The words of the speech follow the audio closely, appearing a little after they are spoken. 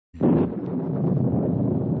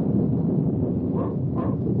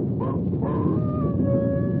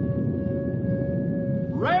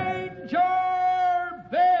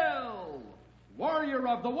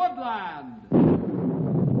of the Woodland.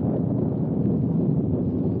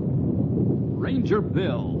 Ranger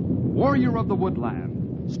Bill, warrior of the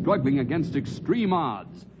woodland, struggling against extreme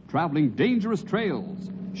odds, traveling dangerous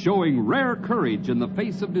trails, showing rare courage in the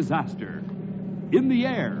face of disaster. In the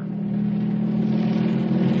air.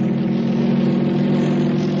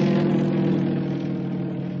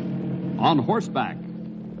 On horseback.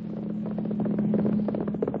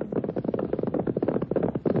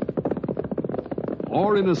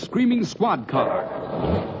 Or in a screaming squad car.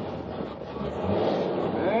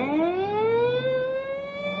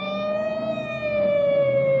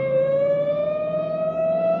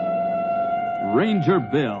 Ranger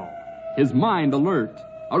Bill, his mind alert,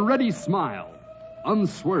 a ready smile,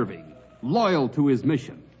 unswerving, loyal to his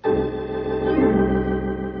mission.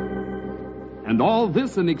 And all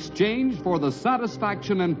this in exchange for the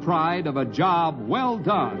satisfaction and pride of a job well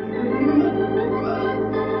done.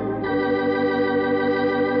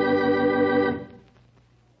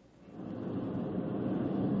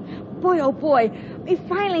 Boy, oh boy, we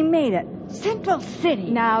finally made it. Central City.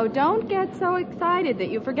 Now, don't get so excited that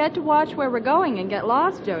you forget to watch where we're going and get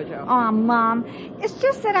lost, Jojo. Oh, Mom, it's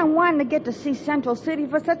just that I wanted to get to see Central City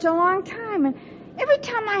for such a long time, and every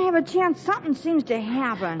time I have a chance, something seems to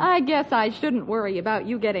happen. I guess I shouldn't worry about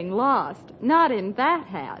you getting lost. Not in that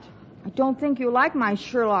hat. I don't think you like my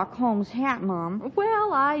Sherlock Holmes hat, Mom.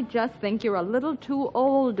 Well, I just think you're a little too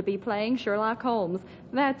old to be playing Sherlock Holmes.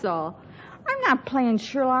 That's all. I'm not playing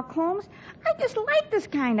Sherlock Holmes. I just like this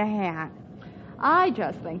kind of hat. I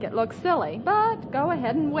just think it looks silly, but go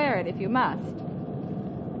ahead and wear it if you must.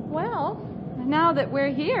 Well, now that we're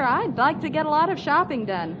here, I'd like to get a lot of shopping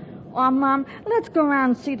done. Oh, Mom, let's go around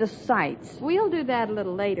and see the sights. We'll do that a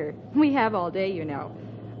little later. We have all day, you know.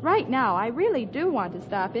 Right now, I really do want to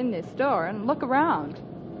stop in this store and look around.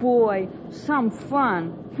 Boy, some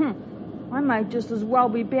fun. I might just as well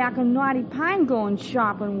be back in Naughty Pine going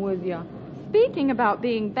shopping with you. Speaking about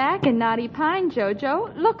being back in Naughty Pine,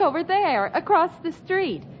 Jojo, look over there, across the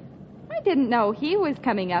street. I didn't know he was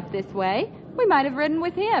coming up this way. We might have ridden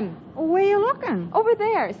with him. Where are you looking? Over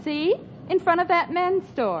there, see? In front of that men's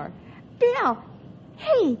store. Bill!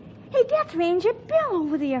 Hey, that's Ranger Bill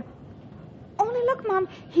over there. Only look, Mom,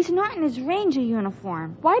 he's not in his ranger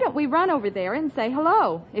uniform. Why don't we run over there and say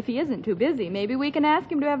hello? If he isn't too busy, maybe we can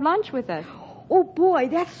ask him to have lunch with us. Oh, boy,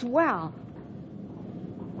 that's swell.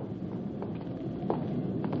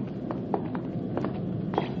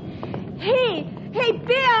 Hey,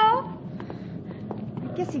 Bill!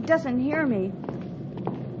 I guess he doesn't hear me.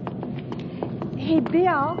 Hey,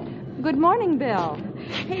 Bill. Good morning, Bill.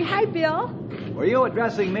 Hey, hi, Bill. Were you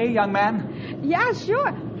addressing me, young man? Yeah,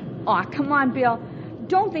 sure. Oh, come on, Bill.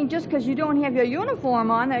 Don't think just because you don't have your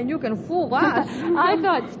uniform on that you can fool us. I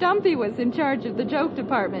thought Stumpy was in charge of the joke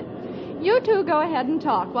department. You two go ahead and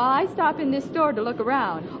talk while I stop in this store to look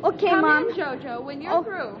around. Okay, Come Mom. in, Jojo, when you're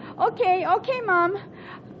through. Okay, Mom.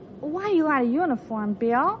 Why are you out of uniform,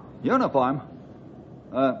 Bill? Uniform?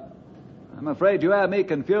 I'm afraid you have me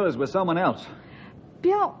confused with someone else.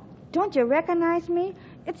 Bill, don't you recognize me?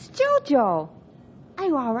 It's Jojo. Are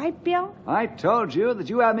you all right, Bill? I told you that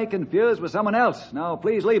you have me confused with someone else. Now,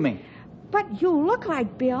 please leave me. But you look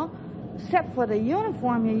like Bill, except for the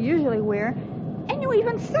uniform you usually wear, and you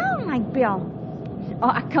even sound like Bill.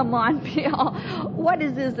 Oh, come on, Bill. What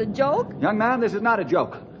is this, a joke? Young man, this is not a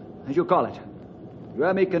joke, as you call it. You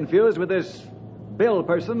have me confused with this Bill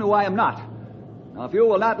person who I am not. Now, if you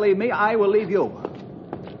will not leave me, I will leave you.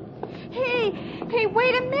 Hey,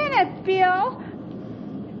 wait a minute, Bill.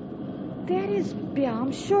 That is Bill,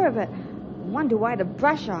 I'm sure of it. Wonder why the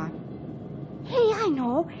brush off. Hey, I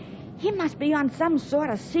know. He must be on some sort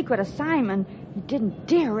of secret assignment. He didn't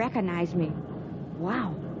dare recognize me.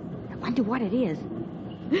 Wow. I wonder what it is.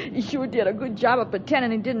 He sure did a good job of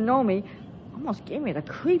pretending he didn't know me. Almost gave me the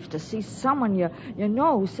creeps to see someone you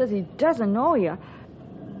know who says he doesn't know you.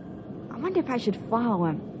 I wonder if I should follow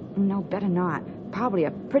him. No, better not. Probably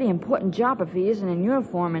a pretty important job if he isn't in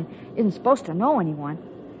uniform and isn't supposed to know anyone.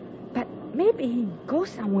 But maybe he'd go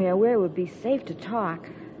somewhere where it would be safe to talk.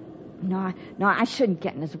 No, I shouldn't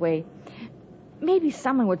get in his way. Maybe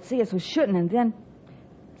someone would see us who shouldn't, and then...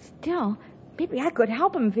 Still, maybe I could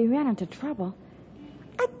help him if he ran into trouble.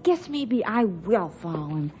 I guess maybe I will follow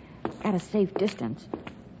him at a safe distance,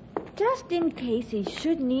 just in case he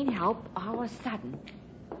should need help all of a sudden.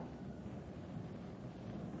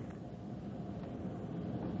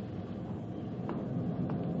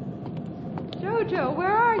 Jojo,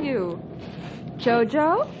 where are you?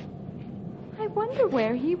 Jojo? I wonder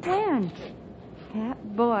where he went.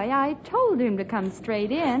 That boy, I told him to come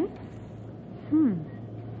straight in.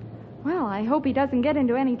 Well, I hope he doesn't get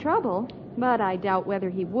into any trouble. But I doubt whether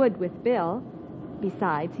he would with Bill.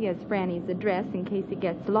 Besides, he has Franny's address in case he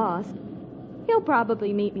gets lost. He'll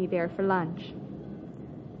probably meet me there for lunch.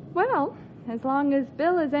 Well, as long as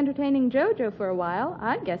Bill is entertaining Jojo for a while,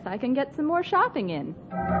 I guess I can get some more shopping in.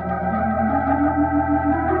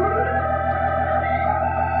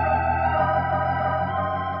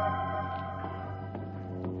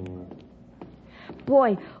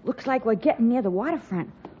 Boy, looks like we're getting near the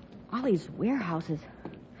waterfront. All these warehouses.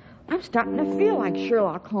 I'm starting to feel like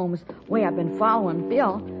Sherlock Holmes, way I've been following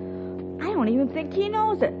Bill. I don't even think he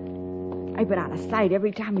knows it. I've been out of sight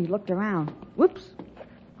every time he looked around. Whoops.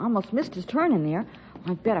 Almost missed his turn in there.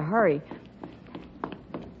 I'd better hurry.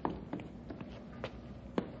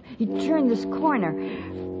 He turned this corner.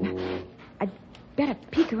 I'd better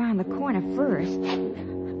peek around the corner first.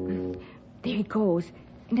 There he goes,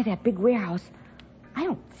 into that big warehouse. I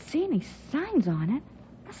don't see any signs on it.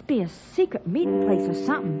 Must be a secret meeting place or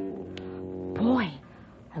something. Boy,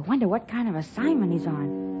 I wonder what kind of assignment he's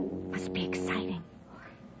on. Must be exciting.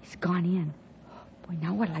 He's gone in. Boy,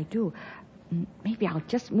 now what'll I do? Maybe I'll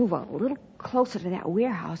just move a little closer to that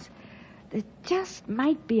warehouse. There just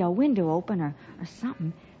might be a window open or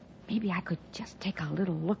something. Maybe I could just take a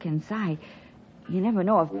little look inside. You never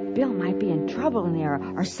know if Bill might be in trouble in there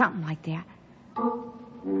or something like that.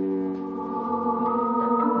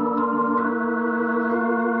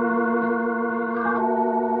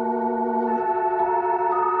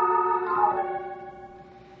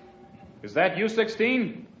 Is that you,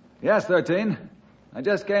 16? Yes, 13. I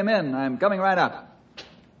just came in. I'm coming right up.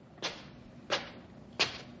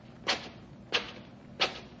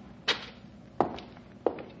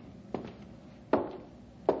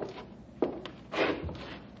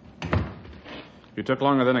 You took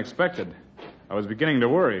longer than expected. I was beginning to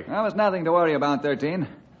worry. There was nothing to worry about, 13.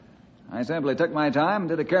 I simply took my time and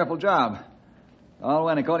did a careful job. All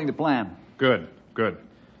went according to plan. Good, good.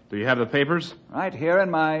 Do you have the papers? Right here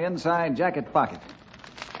in my inside jacket pocket.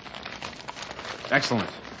 Excellent.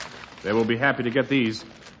 They will be happy to get these.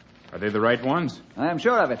 Are they the right ones? I am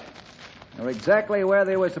sure of it. They're exactly where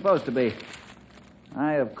they were supposed to be.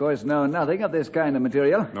 I, of course, know nothing of this kind of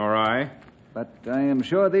material. Nor I. But I am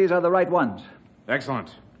sure these are the right ones.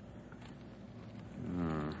 Excellent.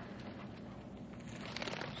 Let's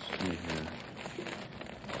see here.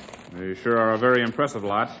 They sure are a very impressive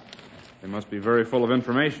lot. They must be very full of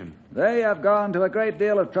information. They have gone to a great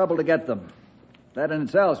deal of trouble to get them. That in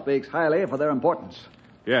itself speaks highly for their importance.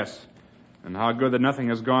 Yes. And how good that nothing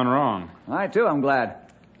has gone wrong. I, too, am glad.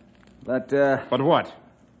 But what?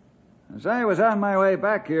 As I was on my way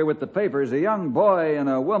back here with the papers, a young boy and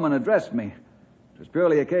a woman addressed me. It was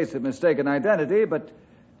purely a case of mistaken identity, but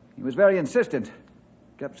he was very insistent.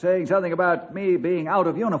 Kept saying something about me being out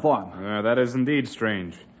of uniform. That is indeed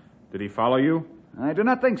strange. Did he follow you? I do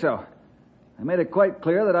not think so. I made it quite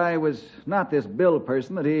clear that I was not this Bill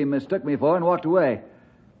person that he mistook me for and walked away.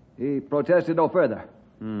 He protested no further.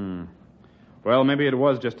 Well, maybe it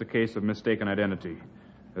was just a case of mistaken identity.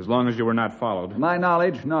 As long as you were not followed. To my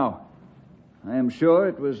knowledge, no. I am sure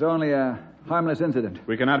it was only a harmless incident.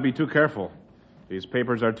 We cannot be too careful. These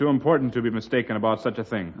papers are too important to be mistaken about such a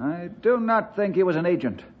thing. I do not think he was an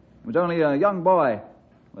agent. He was only a young boy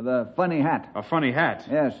with a funny hat. A funny hat?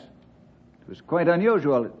 Yes. It was quite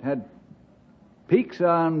unusual. It had peaks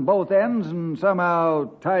on both ends and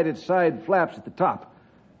somehow tied its side flaps at the top.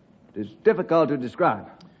 It is difficult to describe.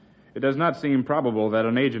 It does not seem probable that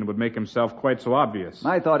an agent would make himself quite so obvious.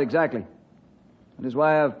 I thought exactly. That is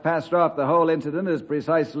why I've passed off the whole incident as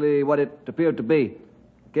precisely what it appeared to be.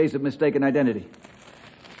 A case of mistaken identity.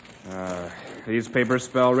 These papers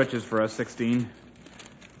spell riches for us, 16.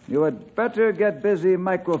 You had better get busy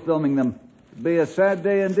microfilming them. It'd be a sad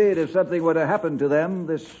day indeed if something were to happen to them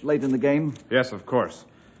this late in the game. Yes, of course.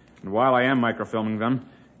 And while I am microfilming them,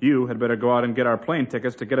 you had better go out and get our plane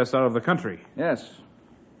tickets to get us out of the country. Yes,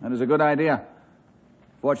 that is a good idea.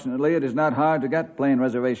 Fortunately, it is not hard to get plane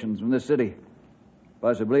reservations from this city.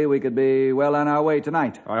 Possibly we could be well on our way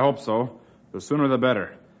tonight. I hope so. The sooner the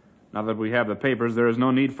better. Now that we have the papers, there is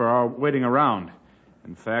no need for our waiting around.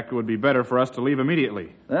 In fact, it would be better for us to leave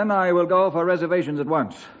immediately. Then I will go for reservations at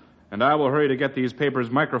once. And I will hurry to get these papers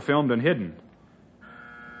microfilmed and hidden.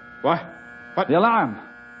 What? The alarm.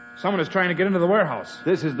 Someone is trying to get into the warehouse.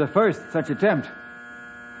 This is the first such attempt.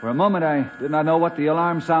 For a moment, I did not know what the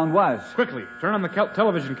alarm sound was. Quickly, turn on the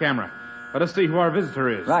television camera. Let us see who our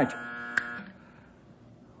visitor is. Right.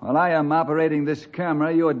 While I am operating this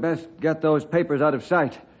camera, you had best get those papers out of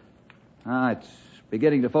sight. It's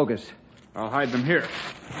beginning to focus. I'll hide them here.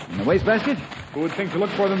 In the wastebasket? Who would think to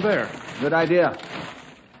look for them there? Good idea.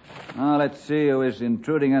 Now, let's see who is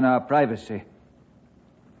intruding on our privacy.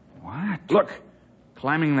 What? Look,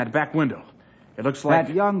 climbing that back window. It looks like...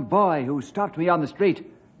 That young boy who stopped me on the street.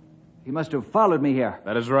 He must have followed me here.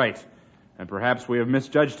 That is right. And perhaps we have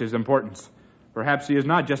misjudged his importance. Perhaps he is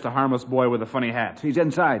not just a harmless boy with a funny hat. He's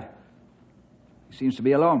inside. He seems to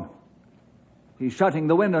be alone. He's shutting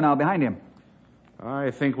the window now behind him.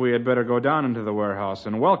 I think we had better go down into the warehouse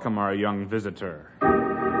and welcome our young visitor.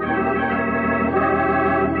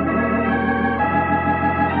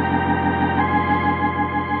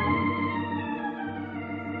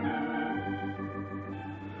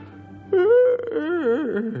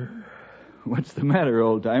 What's the matter,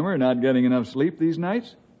 old-timer? Not getting enough sleep these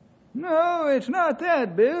nights? No, it's not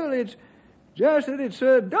that, Bill. It's just that it's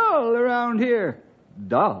dull around here.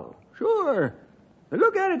 Dull? Sure.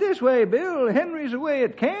 Look at it this way, Bill. Henry's away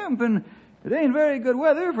at camp, and it ain't very good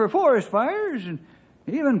weather for forest fires, and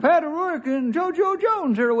even Pat O'Rourke and JoJo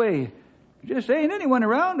Jones are away. Just ain't anyone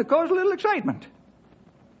around to cause a little excitement.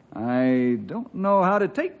 I don't know how to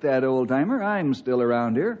take that, old-timer. I'm still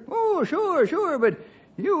around here. Oh, sure, but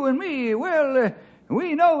you and me, well,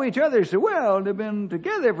 we know each other so well and have been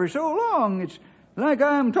together for so long. It's like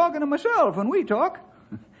I'm talking to myself when we talk.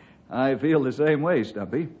 I feel the same way,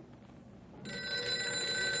 Stumpy.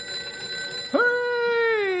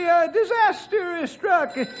 Hurry! A disaster is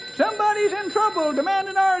struck. Somebody's in trouble,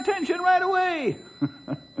 demanding our attention right away.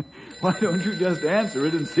 Why don't you just answer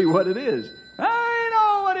it and see what it is? I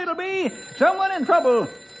know what it'll be. Someone in trouble.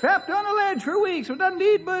 Trapped on a ledge for weeks with nothing to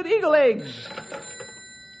eat but eagle eggs.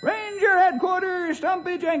 Ranger Headquarters,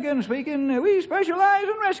 Stumpy Jenkins speaking. We specialize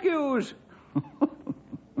in rescues.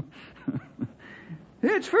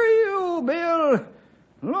 It's for you, Bill.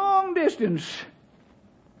 Long distance.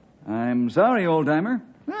 I'm sorry, old-timer.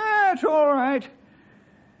 That's all right.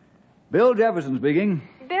 Bill Jefferson speaking.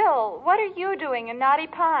 Bill, what are you doing in Knotty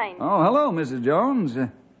Pine? Oh, hello, Mrs. Jones.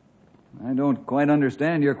 I don't quite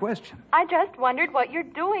understand your question. I just wondered what you're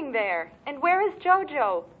doing there. And where is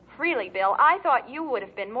JoJo? Really, Bill, I thought you would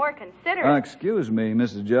have been more considerate. Excuse me,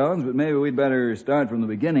 Mrs. Jones, but maybe we'd better start from the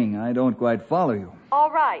beginning. I don't quite follow you.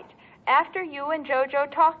 All right. After you and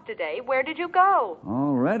JoJo talked today, where did you go?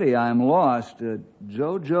 Already I'm lost.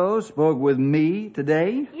 JoJo spoke with me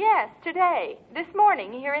today? Yes, today. This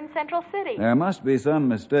morning here in Central City. There must be some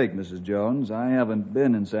mistake, Mrs. Jones. I haven't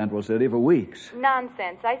been in Central City for weeks.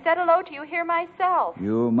 Nonsense. I said hello to you here myself.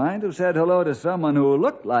 You might have said hello to someone who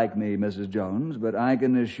looked like me, Mrs. Jones, but I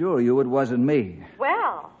can assure you it wasn't me.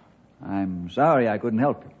 Well. I'm sorry I couldn't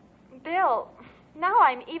help you. Bill, now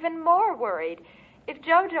I'm even more worried. If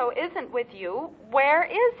JoJo isn't with you, where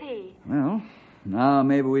is he? Well, now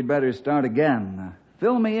maybe we'd better start again.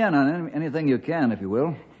 Fill me in on anything you can, if you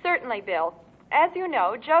will. Certainly, Bill. As you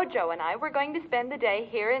know, JoJo and I were going to spend the day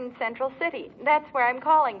here in Central City. That's where I'm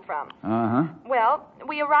calling from. Uh-huh. Well,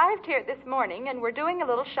 we arrived here this morning and were doing a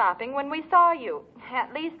little shopping when we saw you.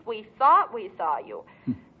 At least we thought we saw you.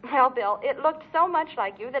 Well, Bill, it looked so much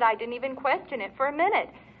like you that I didn't even question it for a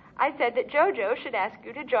minute. I said that JoJo should ask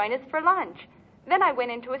you to join us for lunch. Then I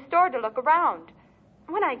went into a store to look around.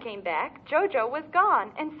 When I came back, JoJo was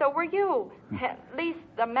gone, and so were you. At least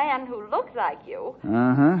the man who looked like you.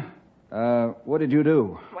 Uh-huh. What did you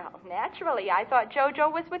do? Well, naturally, I thought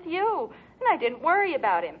JoJo was with you, and I didn't worry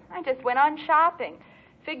about him. I just went on shopping,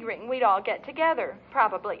 figuring we'd all get together,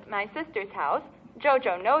 probably at my sister's house.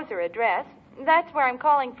 JoJo knows her address. That's where I'm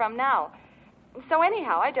calling from now. So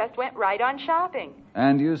anyhow, I just went right on shopping.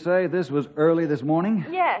 And you say this was early this morning?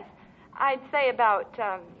 Yes. I'd say about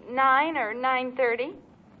 9 or 9:30.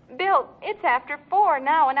 Bill, it's after 4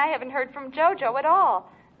 now, and I haven't heard from JoJo at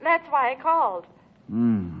all. That's why I called.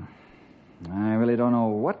 I really don't know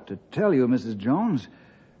what to tell you, Mrs. Jones.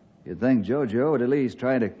 You'd think JoJo would at least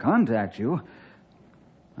try to contact you.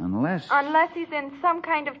 Unless he's in some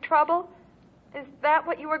kind of trouble? Is that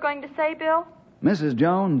what you were going to say, Bill? Mrs.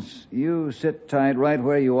 Jones, you sit tight right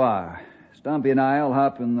where you are. Stumpy and I'll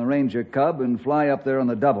hop in the Ranger Cub and fly up there on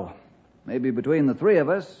the double. Maybe between the three of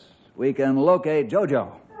us, we can locate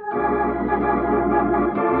JoJo.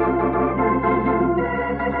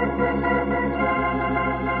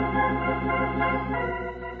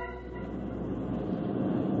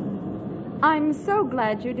 I'm so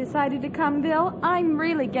glad you decided to come, Bill. I'm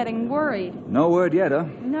really getting worried. No word yet, huh?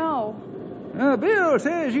 No. Bill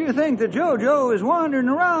says you think that JoJo is wandering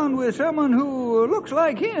around with someone who looks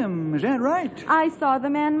like him. Is that right? I saw the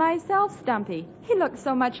man myself, Stumpy. He looked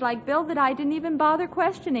so much like Bill that I didn't even bother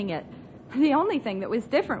questioning it. The only thing that was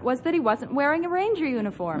different was that he wasn't wearing a ranger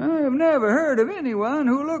uniform. I've never heard of anyone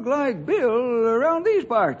who looked like Bill around these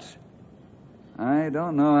parts. I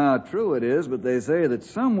don't know how true it is, but they say that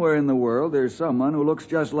somewhere in the world there's someone who looks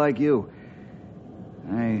just like you.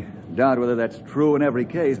 I doubt whether that's true in every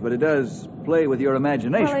case, but it does play with your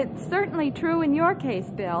imagination. Well, it's certainly true in your case,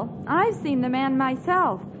 Bill. I've seen the man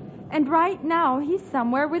myself. And right now, he's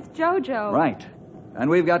somewhere with JoJo. Right. And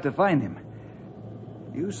we've got to find him.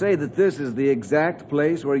 You say that this is the exact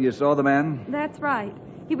place where you saw the man? That's right.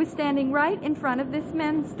 He was standing right in front of this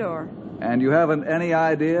men's store. And you haven't any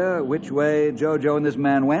idea which way JoJo and this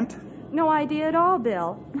man went? No idea at all,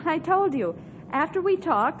 Bill. I told you. After we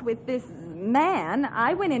talked with this man,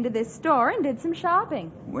 I went into this store and did some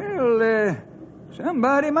shopping. Well,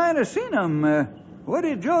 somebody might have seen him. What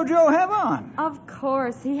did JoJo have on? Of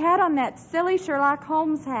course. He had on that silly Sherlock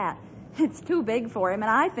Holmes hat. It's too big for him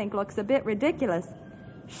and I think looks a bit ridiculous.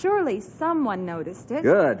 Surely someone noticed it.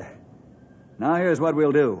 Good. Now here's what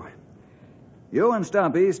we'll do. You and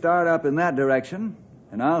Stumpy start up in that direction,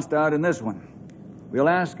 and I'll start in this one. We'll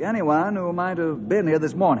ask anyone who might have been here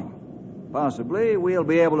this morning. Possibly we'll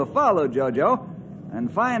be able to follow JoJo and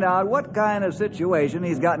find out what kind of situation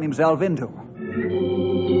he's gotten himself into.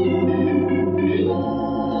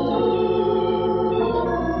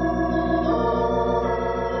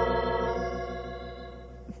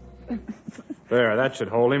 There, that should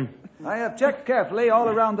hold him. I have checked carefully all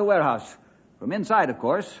around the warehouse. From inside, of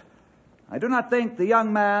course. I do not think the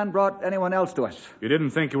young man brought anyone else to us. You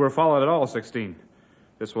didn't think you were followed at all, 16.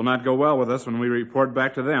 This will not go well with us when we report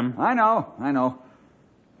back to them. I know.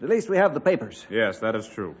 At least we have the papers. Yes, that is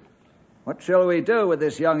true. What shall we do with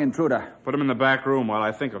this young intruder? Put him in the back room while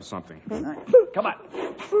I think of something. Come on.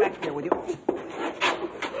 Back here with you.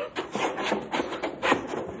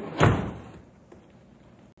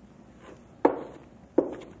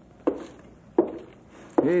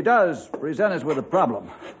 He does present us with a problem.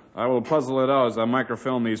 I will puzzle it out as I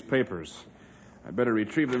microfilm these papers. I better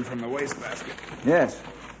retrieve them from the wastebasket. Yes.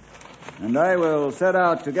 And I will set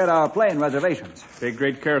out to get our plane reservations. Take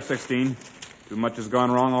great care, 16. Too much has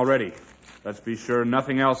gone wrong already. Let's be sure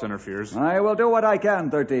nothing else interferes. I will do what I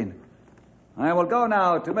can, 13. I will go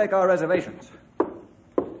now to make our reservations.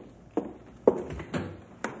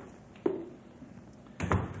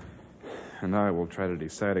 And I will try to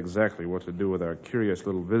decide exactly what to do with our curious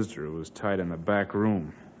little visitor who is tied in the back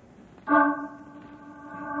room.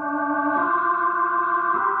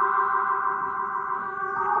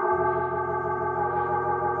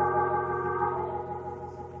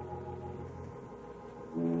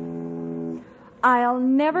 I'll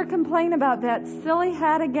never complain about that silly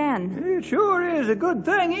hat again. It sure is a good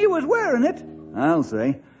thing he was wearing it. I'll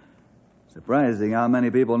say. Surprising how many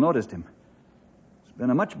people noticed him. It's been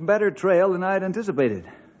a much better trail than I'd anticipated.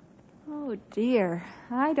 Oh, dear.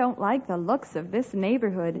 I don't like the looks of this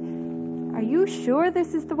neighborhood. Are you sure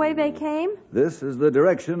this is the way they came? This is the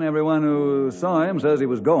direction everyone who saw him says he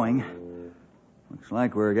was going. Looks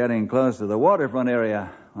like we're getting close to the waterfront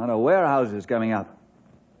area. A lot of warehouses coming up.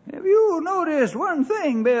 Have you noticed one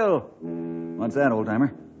thing, Bill? What's that,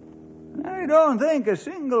 old-timer? I don't think a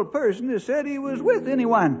single person has said he was with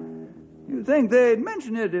anyone. You'd think they'd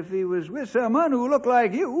mention it if he was with someone who looked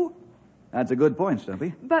like you. That's a good point,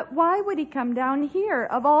 Stumpy. But why would he come down here,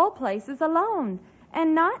 of all places, alone,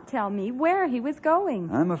 and not tell me where he was going?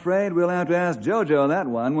 I'm afraid we'll have to ask JoJo that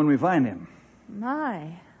one when we find him.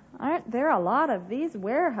 My, aren't there a lot of these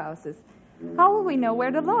warehouses? How will we know where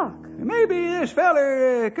to look? Maybe this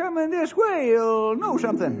feller coming this way will know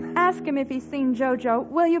something. Ask him if he's seen JoJo,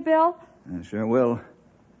 will you, Bill? I sure will.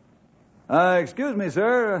 Excuse me,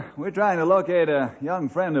 sir. We're trying to locate a young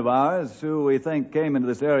friend of ours who we think came into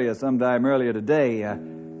this area sometime earlier today.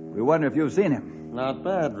 We wonder if you've seen him. Not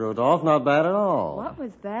bad, Rudolph. Not bad at all. What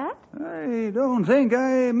was that? I don't think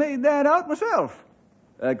I made that out myself.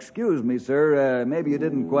 Excuse me, sir. Maybe you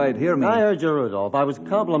didn't quite hear me. I heard you, Rudolph. I was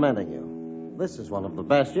complimenting you. This is one of the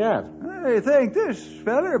best yet. I think this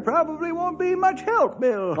feller probably won't be much help,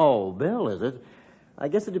 Bill. Oh, Bill, is it? I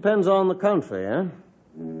guess it depends on the country, eh?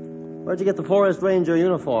 Where'd you get the Forest Ranger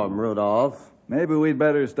uniform, Rudolph? Maybe we'd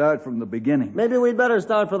better start from the beginning. Maybe we'd better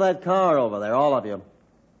start for that car over there, all of you.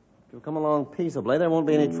 If you'll come along peaceably, there won't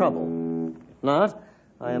be any trouble. If not,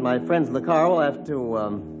 I and my friends in the car will have to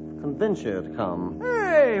convince you to come.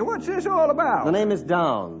 Hey, what's this all about? The name is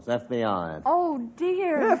Downs, FBI. Oh,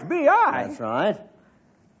 dear. FBI? That's right.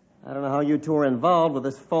 I don't know how you two are involved with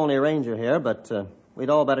this phony ranger here, but we'd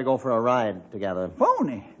all better go for a ride together.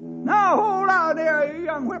 Phony? Now, hold on there, you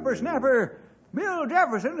young whippersnapper. Bill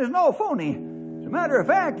Jefferson is no phony. As a matter of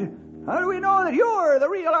fact, how do we know that you're the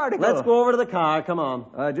real article? Let's go over to the car. Come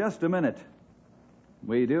on. Just a minute.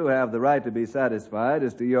 We do have the right to be satisfied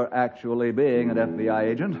as to your actually being an FBI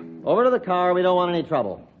agent. Over to the car. We don't want any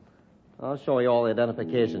trouble. I'll show you all the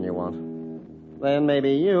identification you want. Then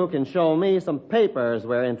maybe you can show me some papers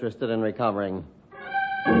we're interested in recovering.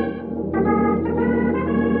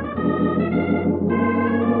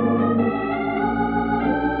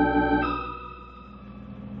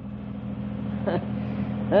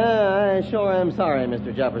 I sure am sorry,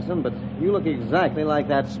 Mr. Jefferson, but you look exactly like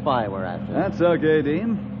that spy we're after. That's okay,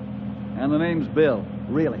 Dean. And the name's Bill.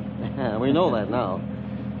 Really. We know that now.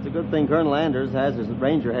 It's a good thing Colonel Anders has his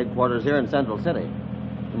ranger headquarters here in Central City.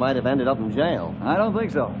 You might have ended up in jail. I don't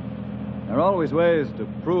think so. There are always ways to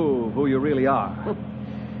prove who you really are.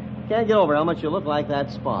 Can't get over how much you look like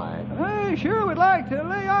that spy. I sure would like to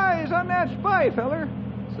lay eyes on that spy feller.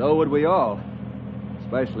 So would we all.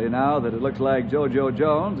 Especially now that it looks like JoJo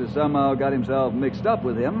Jones has somehow got himself mixed up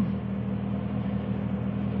with him.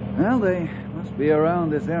 Well, they must be around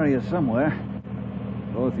this area somewhere.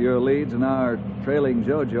 Both your leads and our trailing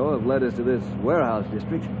JoJo have led us to this warehouse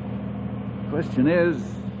district. Question is,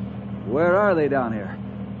 where are they down here?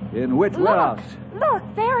 In which warehouse? Look,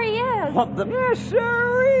 there he is. What the... Yes,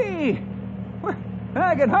 sirree. Well,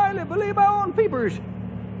 I can hardly believe my own peepers.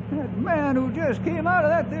 That man who just came out of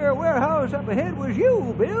that there warehouse up ahead was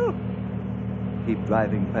you, Bill. Keep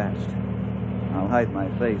driving fast. I'll hide my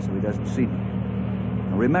face so he doesn't see me.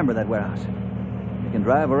 Now remember that warehouse. You can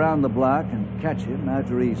drive around the block and catch him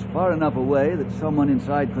after he's far enough away that someone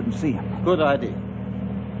inside couldn't see him. Good idea.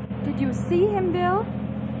 Did you see him, Bill?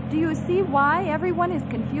 Do you see why everyone is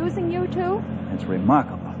confusing you two? It's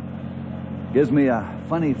remarkable. Gives me a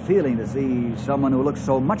funny feeling to see someone who looks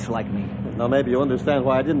so much like me. Now maybe you understand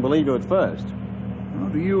why I didn't believe you at first. How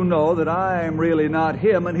do you know that I'm really not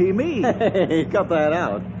him and he me? Hey, cut that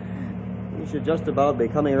out. You should just about be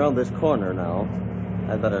coming around this corner now.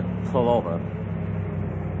 I'd better pull over.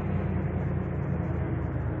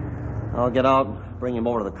 I'll get out, bring him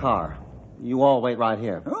over to the car. You all wait right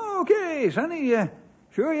here. Okay, Sonny.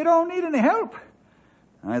 Sure you don't need any help?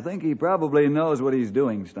 I think he probably knows what he's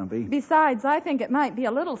doing, Stumpy. Besides, I think it might be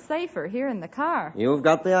a little safer here in the car. You've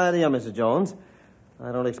got the idea, Mrs. Jones.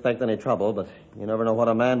 I don't expect any trouble, but you never know what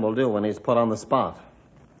a man will do when he's put on the spot.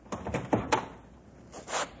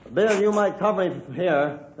 Bill, you might cover me from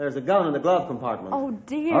here. There's a gun in the glove compartment. Oh,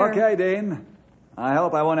 dear. Okay, Dean. I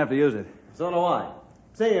hope I won't have to use it. So do I.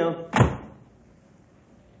 See you.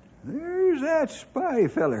 There's that spy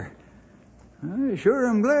feller. I sure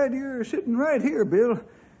am glad you're sitting right here, Bill.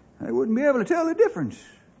 I wouldn't be able to tell the difference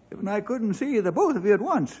if I couldn't see the both of you at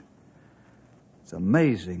once. It's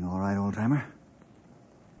amazing, all right, old-timer.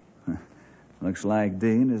 Looks like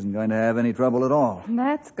Dean isn't going to have any trouble at all.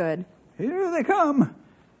 That's good. Here they come.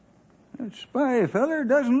 That spy feller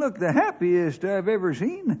doesn't look the happiest I've ever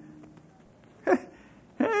seen. Hey,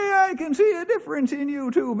 I can see a difference in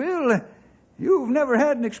you two, Bill. You've never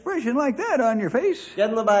had an expression like that on your face. Get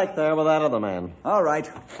in the back there with that other man. All right.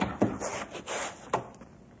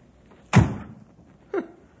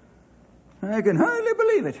 I can hardly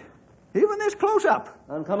believe it. Even this close up.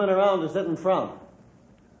 I'm coming around to sit in front.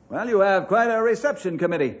 Well, you have quite a reception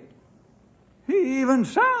committee. He even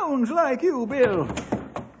sounds like you, Bill.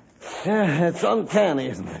 Yeah, it's uncanny,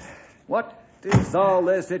 isn't it? What is all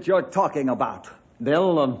this that you're talking about?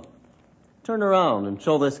 Bill, turn around and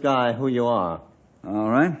show this guy who you are. All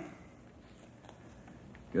right.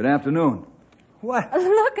 Good afternoon. What?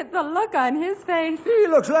 Look at the look on his face. He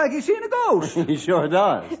looks like he's seen a ghost. He sure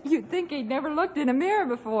does. You'd think he'd never looked in a mirror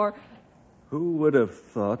before. Who would have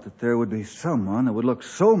thought that there would be someone that would look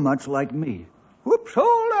so much like me? Whoops,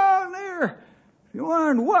 hold on there. If you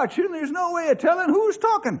aren't watching, there's no way of telling who's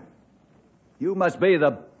talking. You must be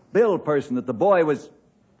the Bill person that the boy was...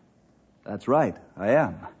 That's right, I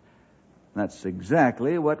am. That's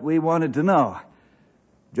exactly what we wanted to know.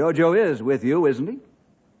 JoJo is with you, isn't he?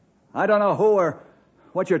 I don't know who or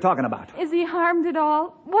what you're talking about. Is he harmed at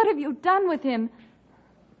all? What have you done with him?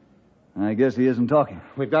 I guess he isn't talking.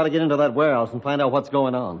 We've got to get into that warehouse and find out what's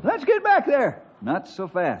going on. Let's get back there. Not so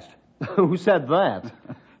fast. Who said that?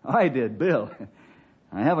 I did, Bill.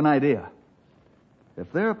 I have an idea.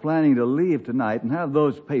 If they're planning to leave tonight and have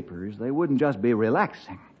those papers, they wouldn't just be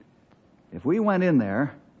relaxing. If we went in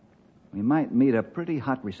there, we might meet a pretty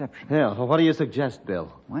hot reception. Yeah, well, what do you suggest,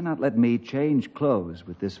 Bill? Why not let me change clothes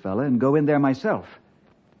with this fella and go in there myself?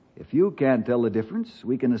 If you can't tell the difference,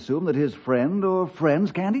 we can assume that his friend or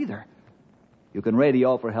friends can't either. You can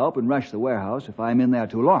radio for help and rush the warehouse if I'm in there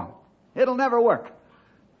too long. It'll never work.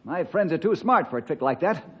 My friends are too smart for a trick like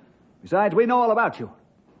that. Besides, we know all about you.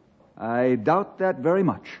 I doubt that very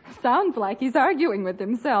much. Sounds like he's arguing with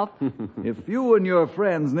himself. If you and your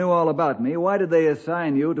friends knew all about me, why did they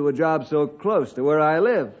assign you to a job so close to where I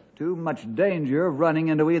live? Too much danger of running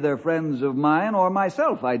into either friends of mine or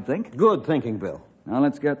myself, I'd think. Good thinking, Bill. Now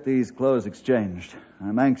let's get these clothes exchanged.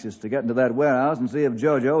 I'm anxious to get into that warehouse and see if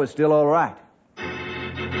JoJo is still all right.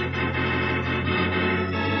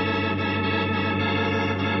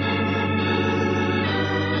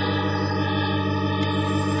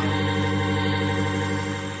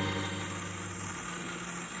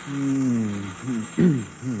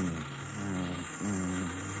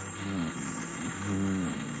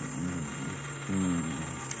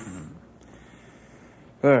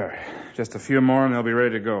 There. Just a few more and they'll be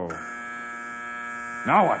ready to go.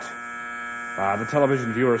 Now what? The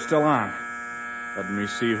television viewer is still on. Let me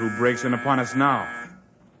see who breaks in upon us now.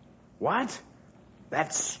 What?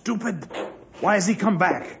 That's stupid. Why has he come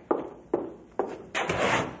back?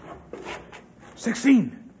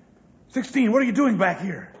 16, what are you doing back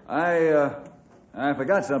here? I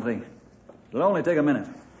forgot something. It'll only take a minute.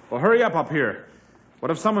 Well, hurry up here.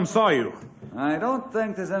 What if someone saw you? I don't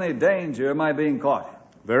think there's any danger of my being caught.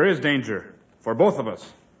 There is danger. For both of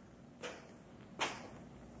us.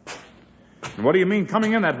 And what do you mean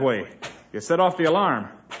coming in that way? You set off the alarm.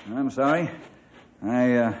 I'm sorry.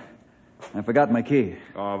 I forgot my key.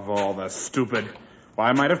 Of all the stupid. Why,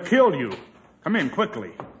 I might have killed you. Come in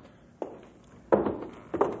quickly.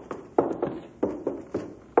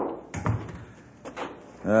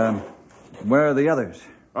 Where are the others?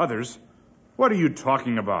 Others? What are you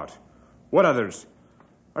talking about? What others?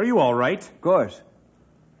 Are you all right? Of course.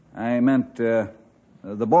 I meant, the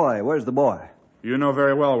boy. Where's the boy? You know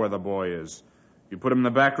very well where the boy is. You put him in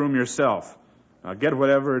the back room yourself. Now get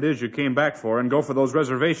whatever it is you came back for and go for those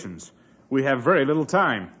reservations. We have very little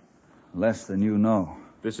time. Less than you know.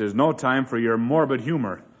 This is no time for your morbid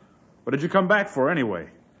humor. What did you come back for anyway?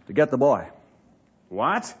 To get the boy.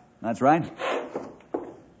 What? That's right.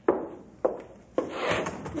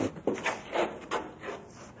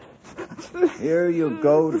 Here you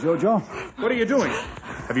go, Jojo. What are you doing?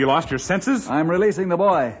 Have you lost your senses? I'm releasing the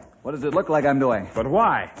boy. What does it look like I'm doing? But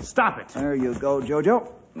why? Stop it. There you go,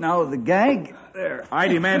 Jojo. Now the gag. There. I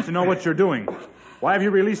demand to know what you're doing. Why have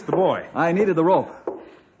you released the boy? I needed the rope.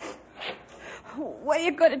 What are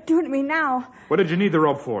you going to do to me now? What did you need the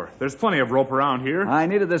rope for? There's plenty of rope around here. I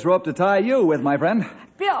needed this rope to tie you with, my friend.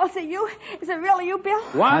 Bill, is it you? Is it really you, Bill?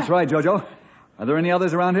 What? That's right, Jojo. Are there any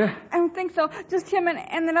others around here? I don't think so. Just him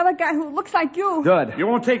and another guy who looks like you. Good. You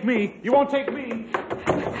won't take me. You won't take me.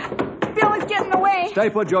 Bill is getting away. Stay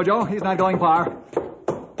put, Jojo. He's not going far.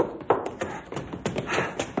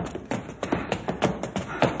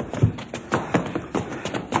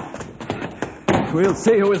 We'll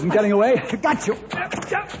see who isn't getting away. Got you.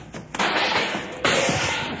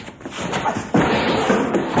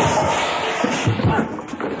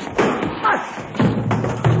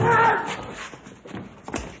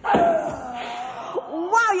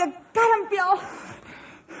 Wow, you got him, Bill.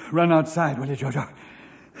 Run outside, will you, Jojo?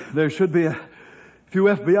 There should be a few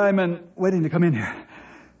FBI men waiting to come in here.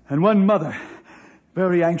 And one mother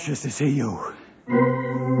very anxious to see you.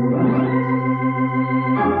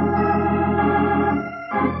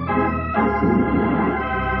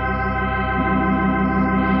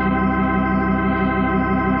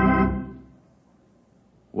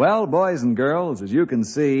 Well, boys and girls, as you can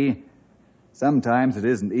see, sometimes it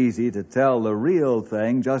isn't easy to tell the real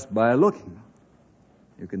thing just by looking.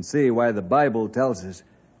 You can see why the Bible tells us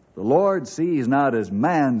the Lord sees not as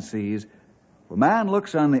man sees, for man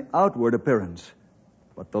looks on the outward appearance,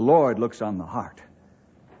 but the Lord looks on the heart.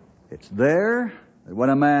 It's there that what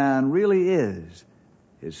a man really is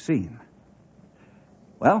seen.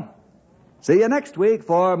 Well, see you next week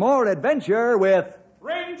for more adventure with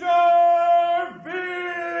Ranger Bill!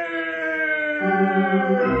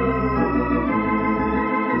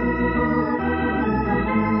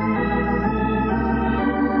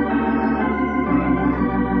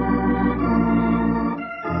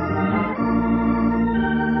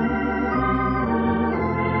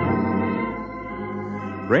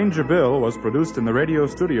 Ranger Bill was produced in the radio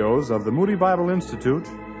studios of the Moody Bible Institute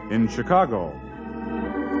in Chicago.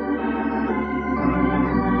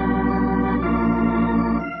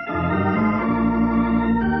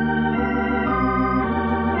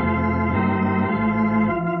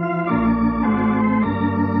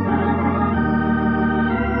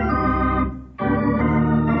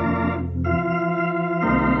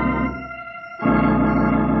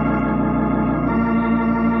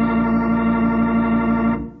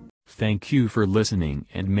 Thank you for listening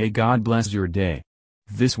and may God bless your day.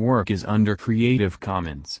 This work is under Creative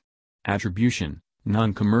Commons. Attribution,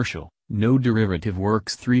 non-commercial, no derivative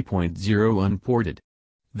works 3.0 unported.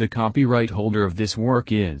 The copyright holder of this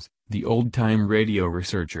work is the Old Time Radio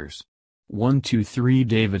Researchers. 123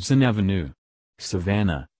 Davidson Avenue,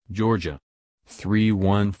 Savannah, Georgia.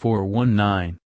 31419.